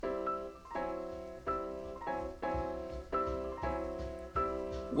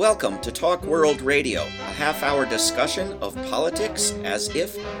Welcome to Talk World Radio, a half-hour discussion of politics as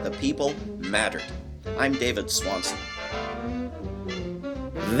if the people mattered. I'm David Swanson.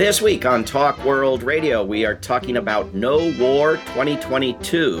 This week on Talk World Radio, we are talking about No War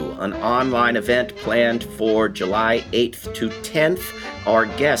 2022, an online event planned for July 8th to 10th. Our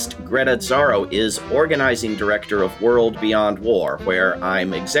guest, Greta Zaro, is organizing director of World Beyond War, where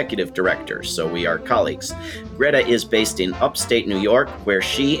I'm executive director, so we are colleagues. Greta is based in upstate New York, where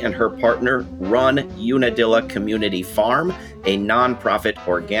she and her partner run Unadilla Community Farm, a nonprofit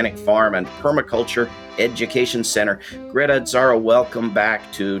organic farm and permaculture education center. Greta Zaro, welcome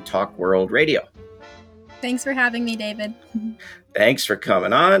back to Talk World Radio. Thanks for having me, David. Thanks for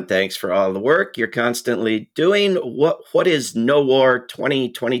coming on. Thanks for all the work you're constantly doing. What is No War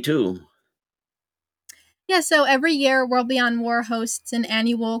 2022? Yeah, so every year World Beyond War hosts an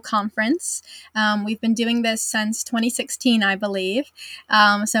annual conference. We've been doing this since 2016, I believe.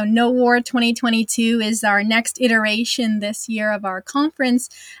 So No War 2022 is our next iteration this year of our conference.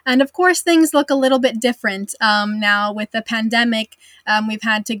 And of course, things look a little bit different. Now with the pandemic, we've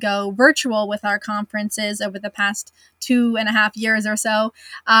had to go virtual with our conferences over the past 2.5 years or so.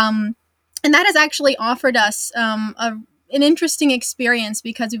 And that has actually offered us an interesting experience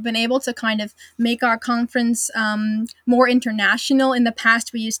because we've been able to kind of make our conference more international. In the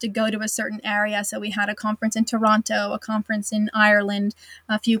past, we used to go to a certain area. So we had a conference in Toronto, a conference in Ireland,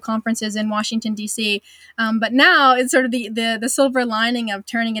 a few conferences in Washington, D.C. But now it's sort of the silver lining of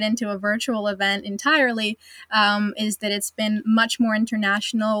turning it into a virtual event entirely is that it's been much more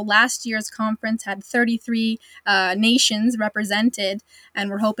international. Last year's conference had 33 nations represented, and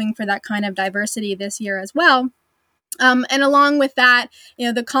we're hoping for that kind of diversity this year as well. And along with that,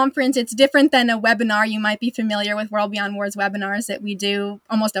 the conference, it's different than a webinar. You might be familiar with World Beyond War's webinars that we do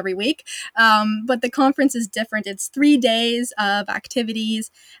almost every week. But the conference is different. It's 3 days of activities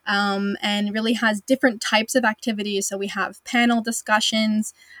and really has different types of activities. So we have panel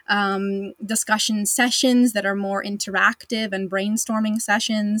discussions, discussion sessions that are more interactive and brainstorming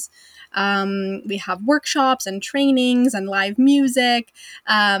sessions. We have workshops and trainings and live music.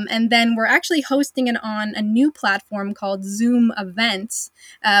 And then we're actually hosting it on a new platform called Zoom Events,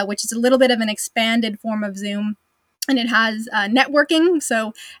 which is a little bit of an expanded form of Zoom. And it has networking.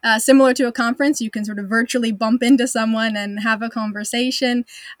 So similar to a conference, you can sort of virtually bump into someone and have a conversation.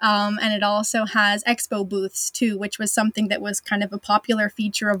 And it also has expo booths too, which was something that was kind of a popular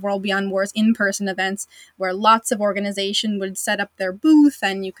feature of World Beyond War's in-person events, where lots of organizations would set up their booth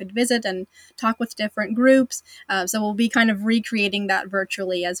and you could visit and talk with different groups. So we'll be kind of recreating that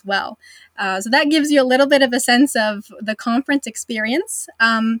virtually as well. So that gives you a little bit of a sense of the conference experience.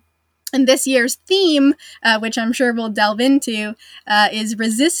 And this year's theme, which I'm sure we'll delve into, is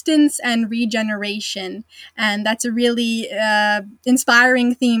resistance and regeneration. And that's a really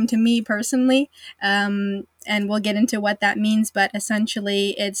inspiring theme to me personally. And we'll get into what that means. But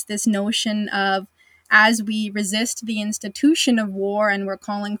essentially, it's this notion of as we resist the institution of war and we're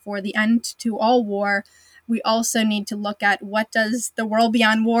calling for the end to all war, we also need to look at what does the world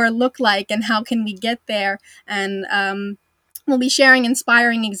beyond war look like and how can we get there. And we'll be sharing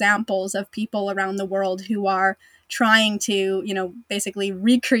inspiring examples of people around the world who are trying to, basically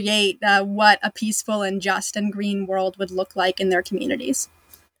recreate what a peaceful and just and green world would look like in their communities.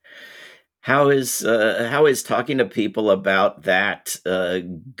 How is talking to people about that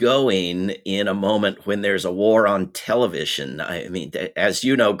going in a moment when there's a war on television? I mean, as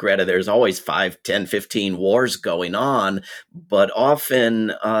you know, Greta, there's always 5, 10, 15 wars going on, but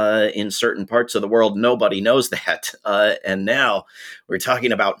often in certain parts of the world, nobody knows that. And now we're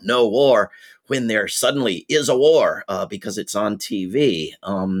talking about no war when there suddenly is a war because it's on TV.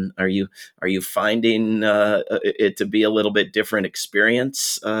 Are you finding it to be a little bit different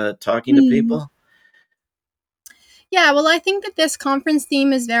experience talking to people? Yeah, well, I think that this conference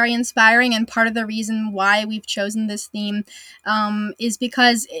theme is very inspiring, and part of the reason why we've chosen this theme is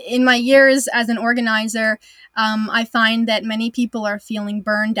because in my years as an organizer, I find that many people are feeling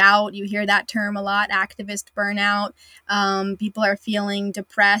burned out. You hear that term a lot, activist burnout. People are feeling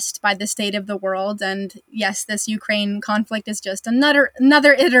depressed by the state of the world, and yes, this Ukraine conflict is just another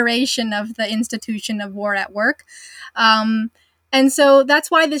iteration of the institution of war at work. And so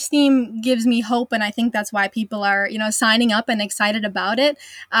that's why this theme gives me hope. And I think that's why people are, signing up and excited about it.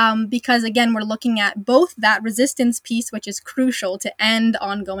 Because again, we're looking at both that resistance piece, which is crucial to end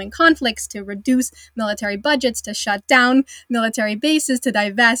ongoing conflicts, to reduce military budgets, to shut down military bases, to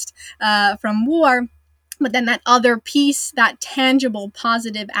divest from war. But then that other piece, that tangible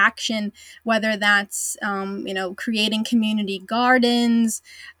positive action, whether that's, creating community gardens.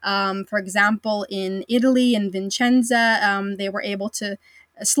 For example, in Italy, in Vicenza, they were able to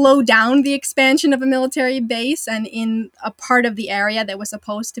slow down the expansion of a military base. And in a part of the area that was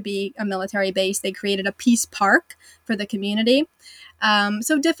supposed to be a military base, they created a peace park for the community.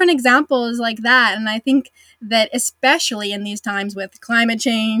 So different examples like that. And I think that especially in these times with climate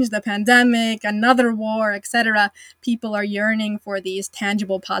change, the pandemic, another war, etc., people are yearning for these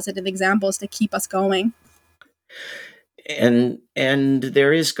tangible, positive examples to keep us going. And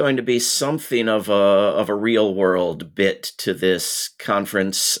there is going to be something of a real world bit to this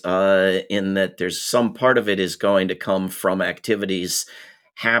conference, in that there's some part of it is going to come from activities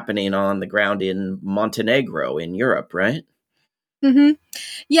happening on the ground in Montenegro in Europe, right? Mm-hmm.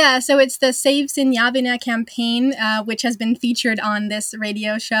 Yeah, so it's the Save Sinjavina campaign, which has been featured on this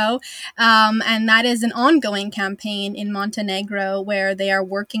radio show. And that is an ongoing campaign in Montenegro where they are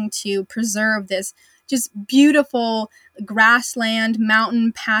working to preserve this just beautiful grassland,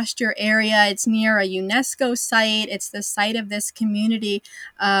 mountain pasture area. It's near a UNESCO site. It's the site of this community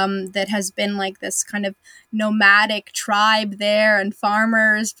that has been like this kind of nomadic tribe there and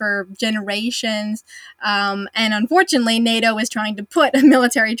farmers for generations. And unfortunately, NATO is trying to put a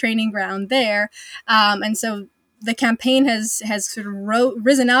military training ground there. And so the campaign has sort of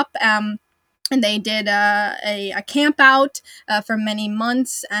risen up. And they did a camp out for many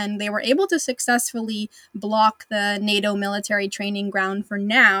months, and they were able to successfully block the NATO military training ground for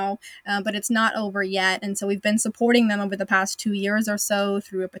now, but it's not over yet. And so we've been supporting them over the past 2 years or so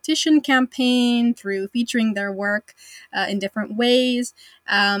through a petition campaign, through featuring their work in different ways.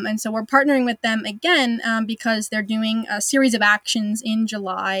 And so we're partnering with them again because they're doing a series of actions in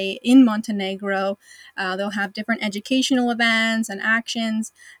July in Montenegro. They'll have different educational events and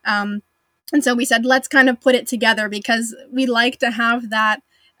actions. And so we said, let's kind of put it together because we like to have that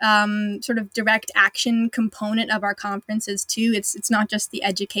sort of direct action component of our conferences too. It's not just the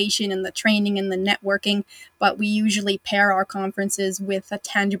education and the training and the networking, but we usually pair our conferences with a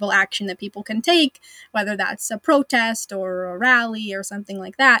tangible action that people can take, whether that's a protest or a rally or something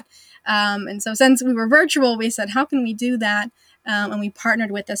like that. And so since we were virtual, we said, how can we do that? And we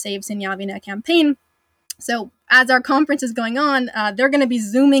partnered with the Save Sinjavina campaign. So as our conference is going on, they're going to be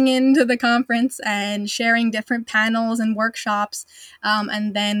zooming into the conference and sharing different panels and workshops.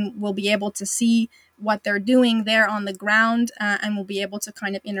 And then we'll be able to see what they're doing there on the ground, and we'll be able to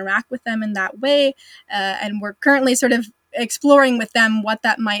kind of interact with them in that way. And we're currently sort of exploring with them what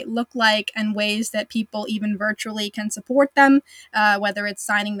that might look like and ways that people even virtually can support them, whether it's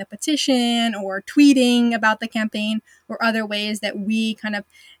signing the petition or tweeting about the campaign or other ways that we kind of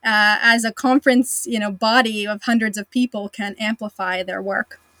as a conference body of hundreds of people can amplify their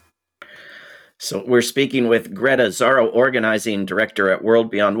work. So we're speaking with Greta Zarro, organizing director at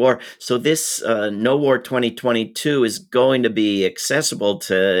World Beyond War. So this No War 2022 is going to be accessible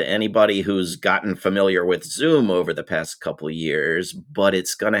to anybody who's gotten familiar with Zoom over the past couple of years, but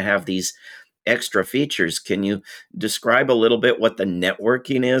it's going to have these extra features. Can you describe a little bit what the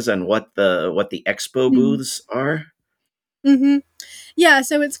networking is and what the expo booths are? Mm-hmm. Yeah,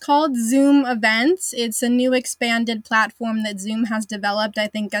 so it's called Zoom Events. It's a new expanded platform that Zoom has developed. I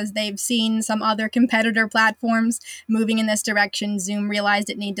think as they've seen some other competitor platforms moving in this direction, Zoom realized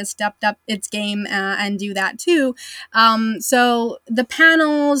it needed to step up its game and do that too. So the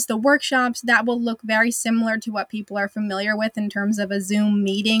panels, the workshops, that will look very similar to what people are familiar with in terms of a Zoom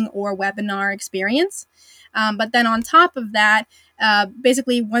meeting or webinar experience. But then on top of that,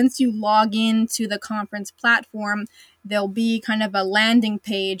 basically once you log into the conference platform, there'll be kind of a landing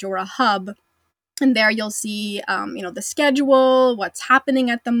page or a hub. And there you'll see, the schedule, what's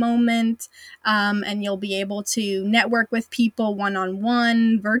happening at the moment, and you'll be able to network with people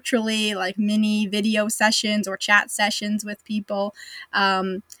one-on-one, virtually, like mini video sessions or chat sessions with people.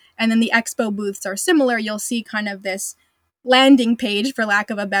 And then the expo booths are similar. You'll see kind of this landing page, for lack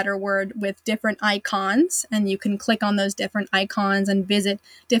of a better word, with different icons, and you can click on those different icons and visit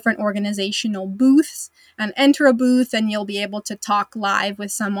different organizational booths and enter a booth, and you'll be able to talk live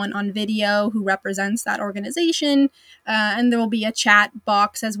with someone on video who represents that organization. And there will be a chat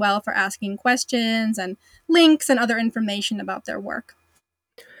box as well for asking questions and links and other information about their work.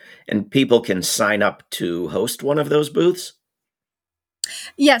 And people can sign up to host one of those booths?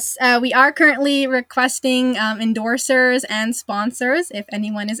 Yes, we are currently requesting endorsers and sponsors. If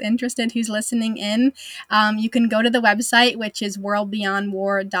anyone is interested who's listening in, you can go to the website, which is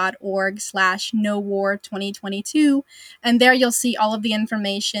worldbeyondwar.org/NoWar2022. And there you'll see all of the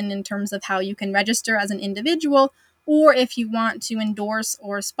information in terms of how you can register as an individual or if you want to endorse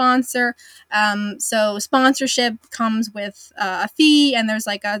or sponsor. So sponsorship comes with a fee, and there's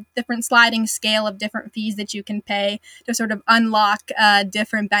like a different sliding scale of different fees that you can pay to sort of unlock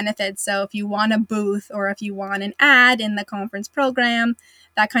different benefits. So if you want a booth or if you want an ad in the conference program,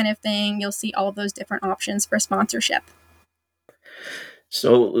 that kind of thing, you'll see all of those different options for sponsorship.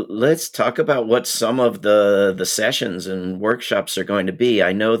 So let's talk about what some of the sessions and workshops are going to be.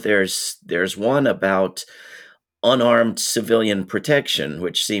 I know there's one about unarmed civilian protection,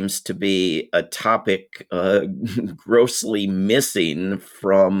 which seems to be a topic grossly missing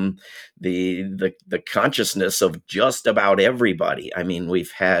from the consciousness of just about everybody. I mean,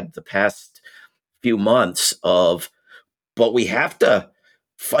 we've had the past few months of, but we have to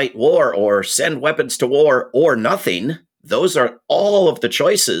fight war or send weapons to war or nothing. Those are all of the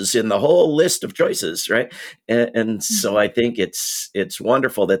choices in the whole list of choices, right? And so I think it's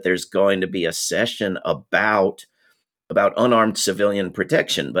wonderful that there's going to be a session about unarmed civilian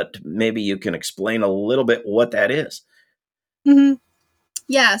protection, but maybe you can explain a little bit what that is. Mm-hmm.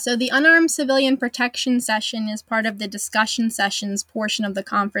 Yeah, so the unarmed civilian protection session is part of the discussion sessions portion of the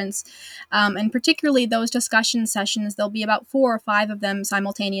conference. And particularly those discussion sessions, there'll be about 4 or 5 of them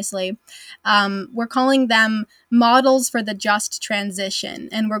simultaneously. We're calling them models for the just transition.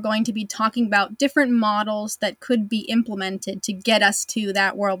 And we're going to be talking about different models that could be implemented to get us to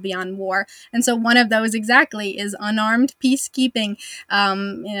that world beyond war. And so one of those exactly is unarmed peacekeeping.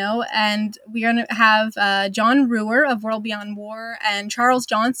 And we're going to have John Ruhr of World Beyond War and Charles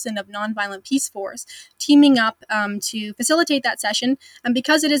Johnson of Nonviolent Peace Force teaming up to facilitate that session. And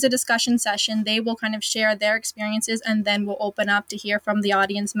because it is a discussion session, they will kind of share their experiences, and then we'll open up to hear from the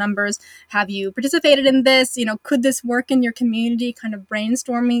audience members. Have you participated in this? Could this work in your community? Kind of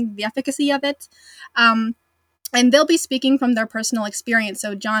brainstorming the efficacy of it. And they'll be speaking from their personal experience.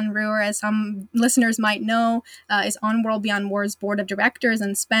 So John Ruhr, as some listeners might know, is on World Beyond War's board of directors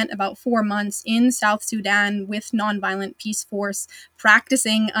and spent about 4 months in South Sudan with Nonviolent Peace Force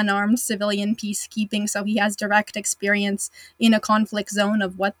practicing unarmed civilian peacekeeping. So he has direct experience in a conflict zone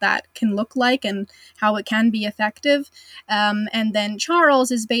of what that can look like and how it can be effective. And then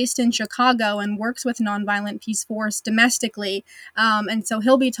Charles is based in Chicago and works with Nonviolent Peace Force domestically. And so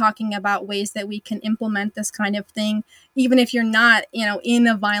he'll be talking about ways that we can implement this kind of thing, even if you're not, in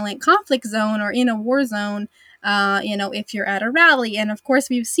a violent conflict zone or in a war zone, if you're at a rally. And of course,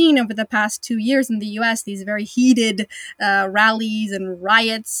 we've seen over the past 2 years in the US these very heated rallies and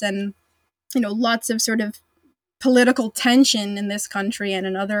riots and, lots of sort of political tension in this country and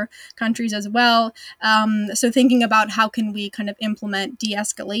in other countries as well. So thinking about how can we kind of implement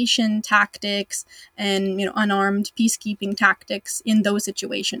de-escalation tactics and, unarmed peacekeeping tactics in those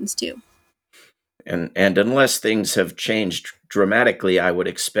situations too. And unless things have changed dramatically, I would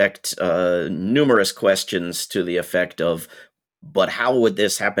expect numerous questions to the effect of, but how would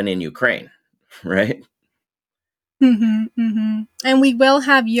this happen in Ukraine? Right? And we will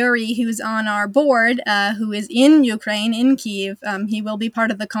have Yuri, who's on our board, who is in Ukraine, in Kyiv. He will be part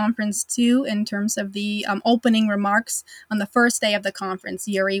of the conference too, in terms of the opening remarks on the first day of the conference.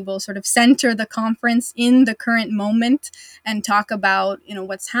 Yuri will sort of center the conference in the current moment and talk about,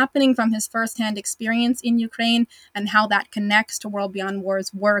 what's happening from his firsthand experience in Ukraine and how that connects to World Beyond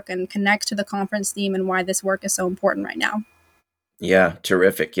War's work and connects to the conference theme and why this work is so important right now. Yeah,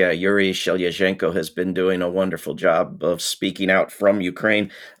 terrific. Yeah, Yuri Shelyazhenko has been doing a wonderful job of speaking out from Ukraine.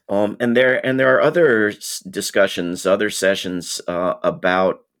 And there are other discussions, other sessions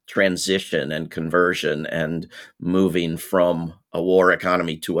about transition and conversion and moving from a war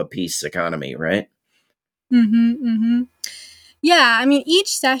economy to a peace economy, right? Yeah, I mean,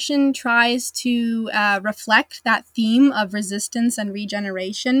 each session tries to reflect that theme of resistance and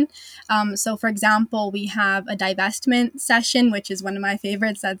regeneration. So, for example, we have a divestment session, which is one of my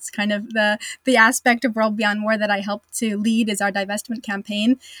favorites. That's kind of the aspect of World Beyond War that I help to lead is our divestment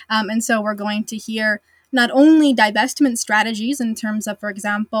campaign. And so we're going to hear not only divestment strategies in terms of, for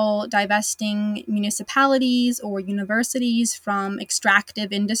example, divesting municipalities or universities from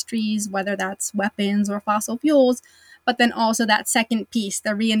extractive industries, whether that's weapons or fossil fuels, but then also that second piece,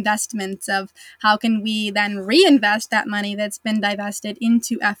 the reinvestment of how can we then reinvest that money that's been divested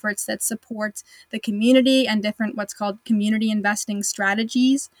into efforts that support the community and different what's called community investing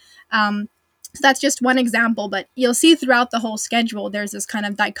strategies. So that's just one example, but you'll see throughout the whole schedule, there's this kind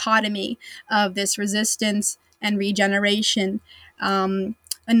of dichotomy of this resistance and regeneration.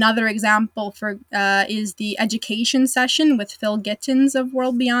 Another example is the education session with Phil Gittins of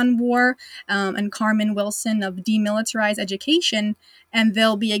World Beyond War and Carmen Wilson of Demilitarized Education. And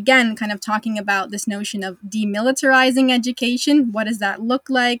they'll be again kind of talking about this notion of demilitarizing education. What does that look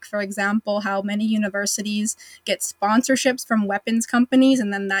like? For example, how many universities get sponsorships from weapons companies,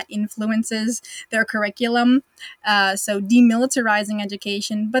 and then that influences their curriculum. So demilitarizing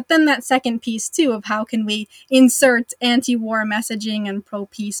education. But then that second piece too of how can we insert anti-war messaging and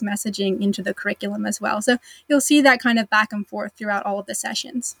pro-peace messaging into the curriculum as well. So you'll see that kind of back and forth throughout all of the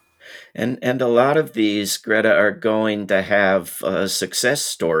sessions. And a lot of these, Greta, are going to have success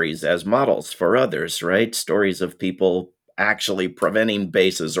stories as models for others, right? Stories of people actually preventing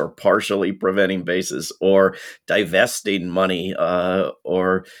bases or partially preventing bases or divesting money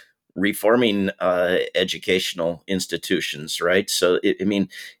or reforming educational institutions, right? So, I mean,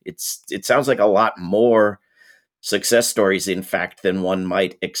 it sounds like a lot more success stories, in fact, than one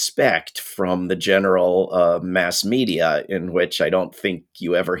might expect from the general mass media, in which I don't think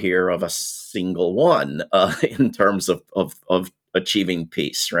you ever hear of a single one in terms of achieving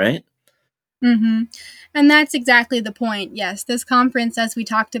peace, right? Mm-hmm. And that's exactly the point. Yes, this conference, as we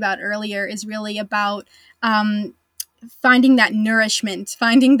talked about earlier, is really about um, finding that nourishment,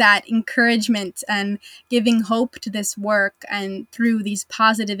 finding that encouragement, and giving hope to this work. And through these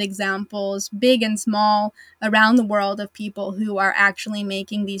positive examples, big and small, around the world of people who are actually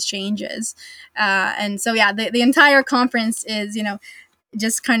making these changes. And so, yeah, the entire conference is,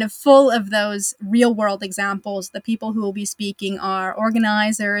 just kind of full of those real world examples. The people who will be speaking are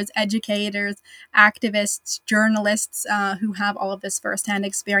organizers, educators, activists, journalists who have all of this firsthand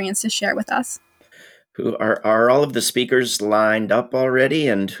experience to share with us. Who are all of the speakers lined up already,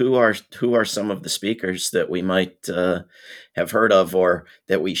 and who are some of the speakers that we might have heard of or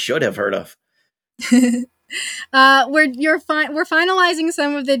that we should have heard of? We're finalizing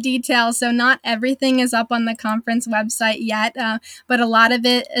some of the details, so not everything is up on the conference website yet, but a lot of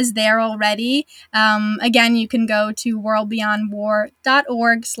it is there already. Again, you can go to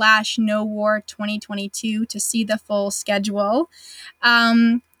worldbeyondwar.org/no war 2022 to see the full schedule.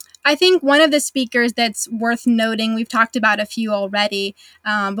 Um, I think one of the speakers that's worth noting, we've talked about a few already,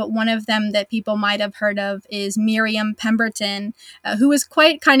 but one of them that people might have heard of is Miriam Pemberton, who is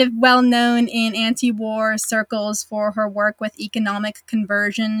quite kind of well known in anti war circles for her work with economic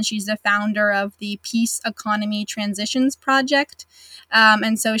conversion. She's the founder of the Peace Economy Transitions Project.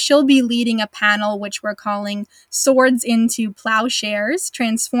 And so she'll be leading a panel which we're calling Swords into Plowshares,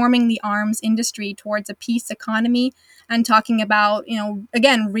 Transforming the Arms Industry Towards a Peace Economy, and talking about,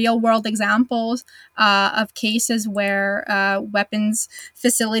 again, real world examples of cases where weapons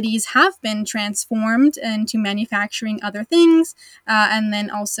facilities have been transformed into manufacturing other things. And then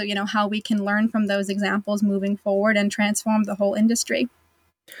also, how we can learn from those examples moving forward and transform the whole industry.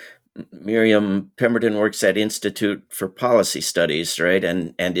 Miriam Pemberton works at Institute for Policy Studies, right?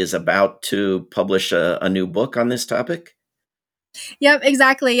 And is about to publish a new book on this topic? Yep,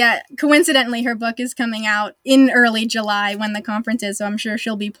 exactly. Yeah. Coincidentally, her book is coming out in early July when the conference is. So I'm sure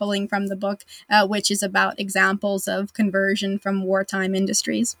she'll be pulling from the book, which is about examples of conversion from wartime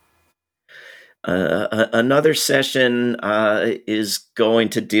industries. Another session is going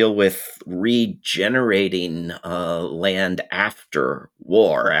to deal with regenerating land after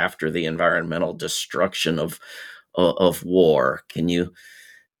war, after the environmental destruction of war. Can you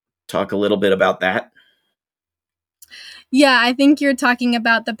talk a little bit about that? Yeah, I think you're talking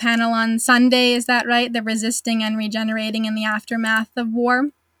about the panel on Sunday. Is that right? The resisting and regenerating in the aftermath of war.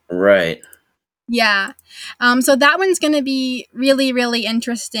 Right. Yeah. So that one's going to be really, really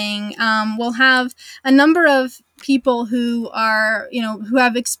interesting. We'll have a number of people who are, who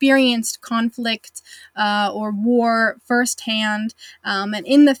have experienced conflict or war firsthand. And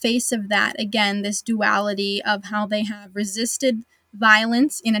in the face of that, again, this duality of how they have resisted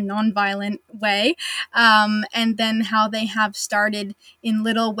violence in a nonviolent way, and then how they have started in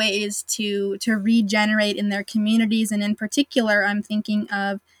little ways to regenerate in their communities. And in particular, I'm thinking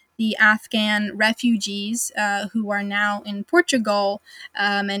of the Afghan refugees who are now in Portugal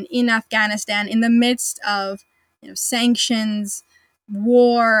and in Afghanistan in the midst of sanctions,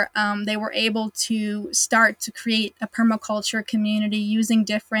 war. They were able to start to create a permaculture community using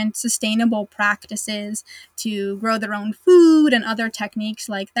different sustainable practices to grow their own food and other techniques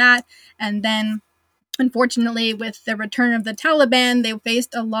like that. And then unfortunately, with the return of the Taliban, they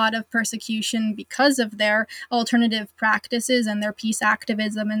faced a lot of persecution because of their alternative practices and their peace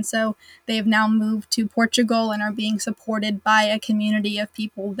activism. And so they've now moved to Portugal and are being supported by a community of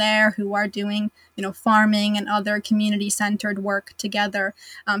people there who are doing, farming and other community-centered work together.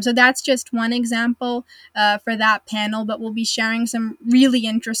 So that's just one example for that panel, but we'll be sharing some really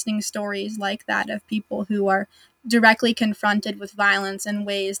interesting stories like that of people who are directly confronted with violence and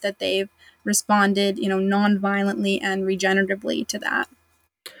ways that they've responded, non-violently and regeneratively to that.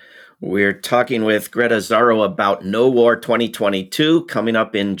 We're talking with Greta Zarro about No War 2022 coming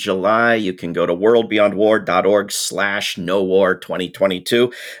up in July. You can go to worldbeyondwar.org/No War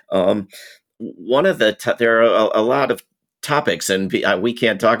 2022. One of there are a lot of topics, and we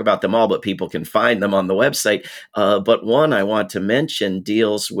can't talk about them all, but people can find them on the website. But one I want to mention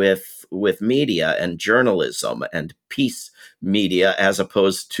deals with media and journalism and peace media as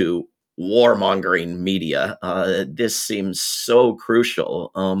opposed to warmongering media. This seems so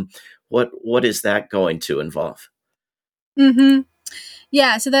crucial. What is that going to involve? Mm-hmm.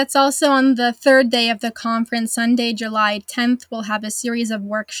 Yeah, so that's also on the third day of the conference, Sunday, July 10th. We'll have a series of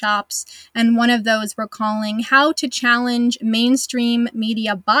workshops, and one of those we're calling How to Challenge Mainstream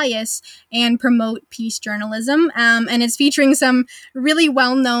Media Bias and Promote Peace Journalism. And it's featuring some really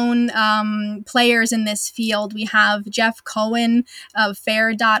well-known players in this field. We have Jeff Cohen of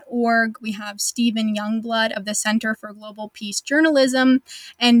FAIR.org. We have Stephen Youngblood of the Center for Global Peace Journalism,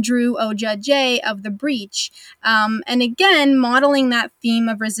 and Drew Ojajay of The Breach. And again, modeling that theme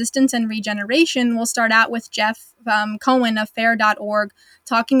of resistance and regeneration, we'll start out with Jeff Cohen of FAIR.org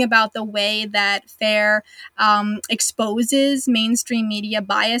talking about the way that FAIR exposes mainstream media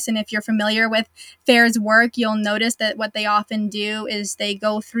bias. And if you're familiar with FAIR's work, you'll notice that what they often do is they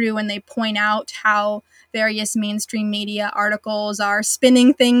go through and they point out how various mainstream media articles are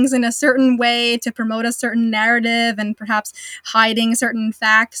spinning things in a certain way to promote a certain narrative and perhaps hiding certain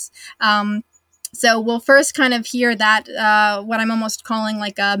facts. So we'll first kind of hear that, what I'm almost calling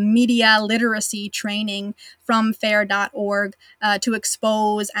like a media literacy training from FAIR.org to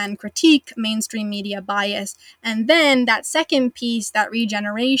expose and critique mainstream media bias. And then that second piece, that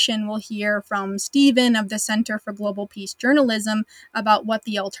regeneration, we'll hear from Stephen of the Center for Global Peace Journalism about what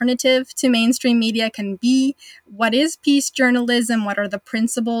the alternative to mainstream media can be. What is peace journalism? What are the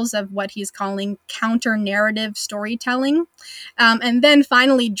principles of what he's calling counter-narrative storytelling? And then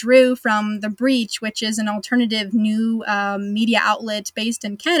finally, Drew from The Breach, which is an alternative new media outlet based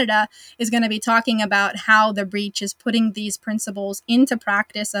in Canada, is going to be talking about how The Breach is putting these principles into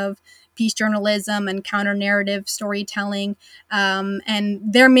practice of peace journalism and counter-narrative storytelling. And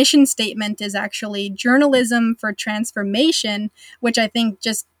their mission statement is actually journalism for transformation, which I think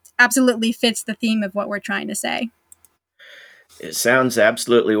just absolutely fits the theme of what we're trying to say. It sounds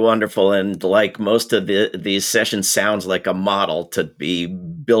absolutely wonderful, and like most of these sessions, sounds like a model to be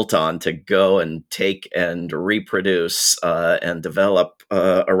built on to go and take and reproduce and develop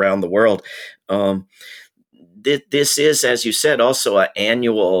around the world. This is, as you said, also an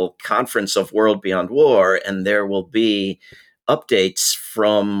annual conference of World Beyond War, and there will be updates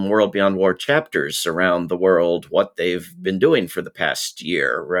from World Beyond War chapters around the world, what they've been doing for the past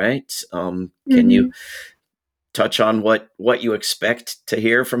year, right? Can you touch on what you expect to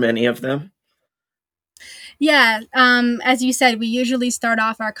hear from any of them? Yeah, as you said, we usually start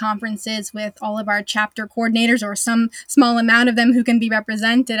off our conferences with all of our chapter coordinators or some small amount of them who can be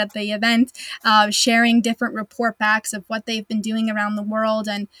represented at the event, sharing different report backs of what they've been doing around the world.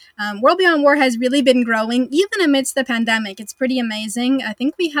 And World Beyond War has really been growing, even amidst the pandemic. It's pretty amazing. I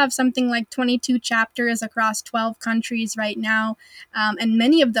think we have something like 22 chapters across 12 countries right now, and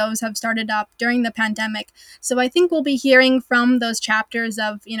many of those have started up during the pandemic. So I think we'll be hearing from those chapters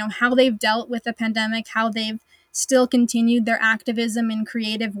of, how they've dealt with the pandemic, how they've still continued their activism in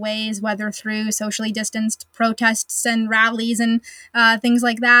creative ways, whether through socially distanced protests and rallies and things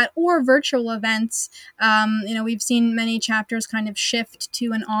like that, or virtual events. We've seen many chapters kind of shift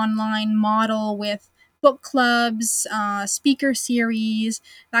to an online model with book clubs, speaker series,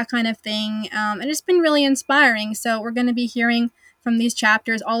 that kind of thing. And it's been really inspiring. So we're going to be hearing from these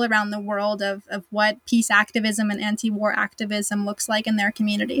chapters all around the world of what peace activism and anti-war activism looks like in their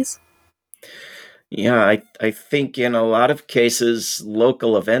communities. Yeah, I think in a lot of cases,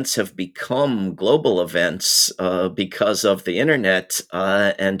 local events have become global events because of the internet,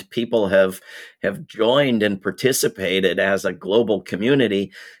 and people have joined and participated as a global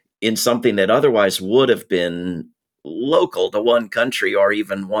community in something that otherwise would have been local to one country or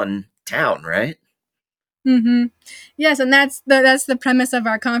even one town, right? Mm-hmm. Yes, and that's the premise of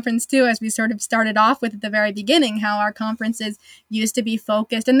our conference too, as we sort of started off with at the very beginning, how our conferences used to be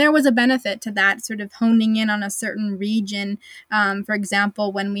focused, and there was a benefit to that, sort of honing in on a certain region. For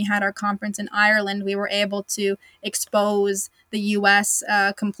example, when we had our conference in Ireland, we were able to expose the U.S.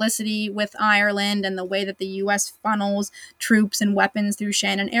 Complicity with Ireland and the way that the U.S. funnels troops and weapons through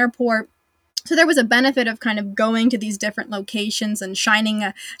Shannon Airport. So there was a benefit of kind of going to these different locations and shining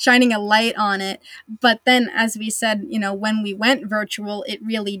a light on it. But then, as we said, when we went virtual, it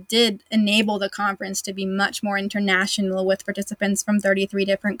really did enable the conference to be much more international with participants from 33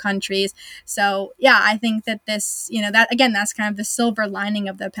 different countries. So yeah, I think that this, that again, that's kind of the silver lining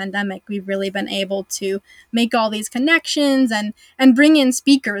of the pandemic. We've really been able to make all these connections and bring in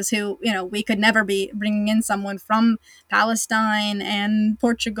speakers who, we could never be bringing in someone from Palestine and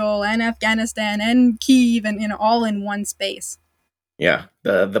Portugal and Afghanistan and Kyiv and all in one space. Yeah,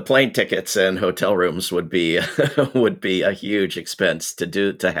 the plane tickets and hotel rooms would be would be a huge expense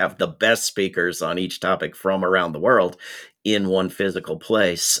to have the best speakers on each topic from around the world in one physical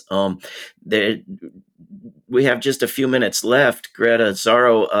place. We have just a few minutes left. Greta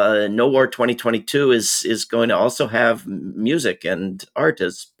Zaro, No War 2022 is going to also have music and art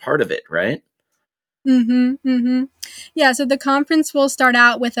as part of it, right? Yeah, so the conference will start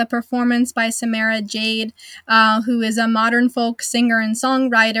out with a performance by Samara Jade, who is a modern folk singer and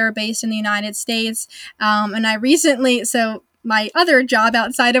songwriter based in the United States. And I recently, so my other job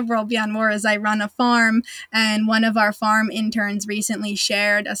outside of World Beyond War is I run a farm, and one of our farm interns recently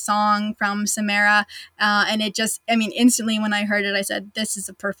shared a song from Samara, and it just, instantly when I heard it, I said, this is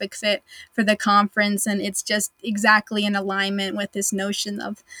a perfect fit for the conference, and it's just exactly in alignment with this notion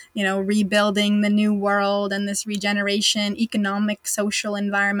of, rebuilding the new world and this regeneration, economic, social,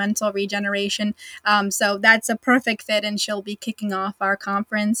 environmental regeneration. So that's a perfect fit, and she'll be kicking off our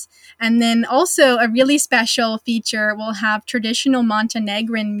conference. And then also a really special feature will have traditional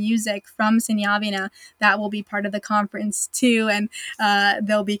Montenegrin music from Sinyavina that will be part of the conference too. And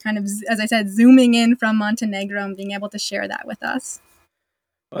they'll be kind of, as I said, zooming in from Montenegro and being able to share that with us.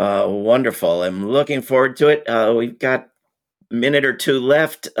 Wonderful. I'm looking forward to it. We've got a minute or two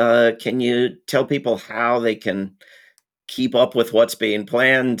left. Can you tell people how they can keep up with what's being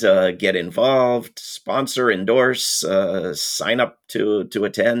planned, get involved, sponsor, endorse, sign up to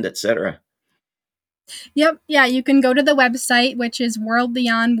attend, etc.? Yep. Yeah, you can go to the website, which is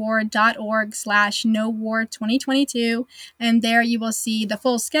worldbeyondwar.org/nowar2022. And there you will see the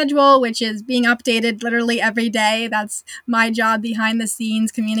full schedule, which is being updated literally every day. That's my job behind the scenes,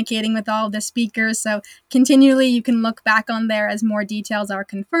 communicating with all the speakers. So continually, you can look back on there as more details are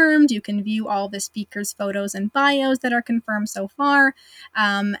confirmed. You can view all the speakers' photos and bios that are confirmed so far.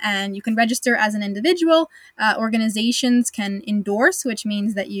 And you can register as an individual. Organizations can endorse, which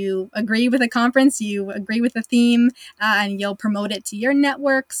means that you agree with a conference, you agree with the theme, and you'll promote it to your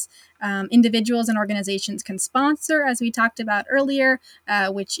networks. Individuals and organizations can sponsor, as we talked about earlier,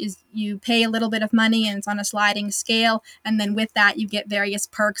 which is you pay a little bit of money and it's on a sliding scale. And then with that, you get various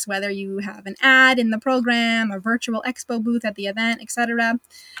perks, whether you have an ad in the program, a virtual expo booth at the event, etc.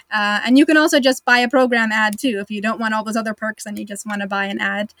 And you can also just buy a program ad too. If you don't want all those other perks and you just want to buy an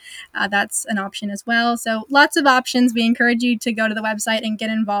ad, that's an option as well. So lots of options. We encourage you to go to the website and get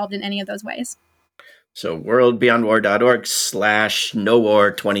involved in any of those ways. So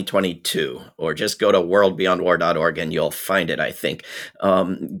worldbeyondwar.org/nowar2022, or just go to worldbeyondwar.org and you'll find it, I think.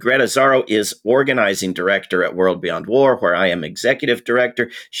 Greta Zaro is organizing director at World Beyond War, where I am executive director.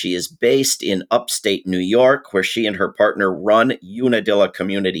 She is based in upstate New York, where she and her partner run Unadilla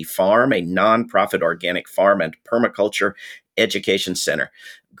Community Farm, a nonprofit organic farm and permaculture education center.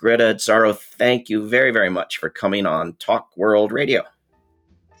 Greta Zaro, thank you very, very much for coming on Talk World Radio.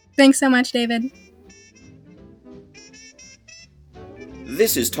 Thanks so much, David.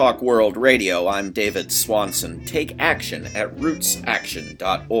 This is Talk World Radio. I'm David Swanson. Take action at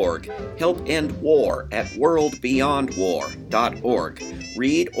rootsaction.org. Help end war at worldbeyondwar.org.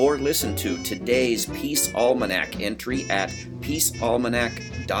 Read or listen to today's Peace Almanac entry at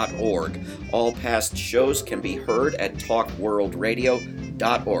peacealmanac.org. All past shows can be heard at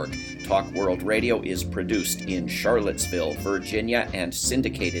talkworldradio.org. Talk World Radio is produced in Charlottesville, Virginia, and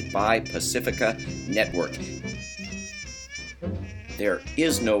syndicated by Pacifica Network. There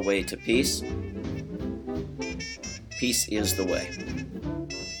is no way to peace. Peace is the way.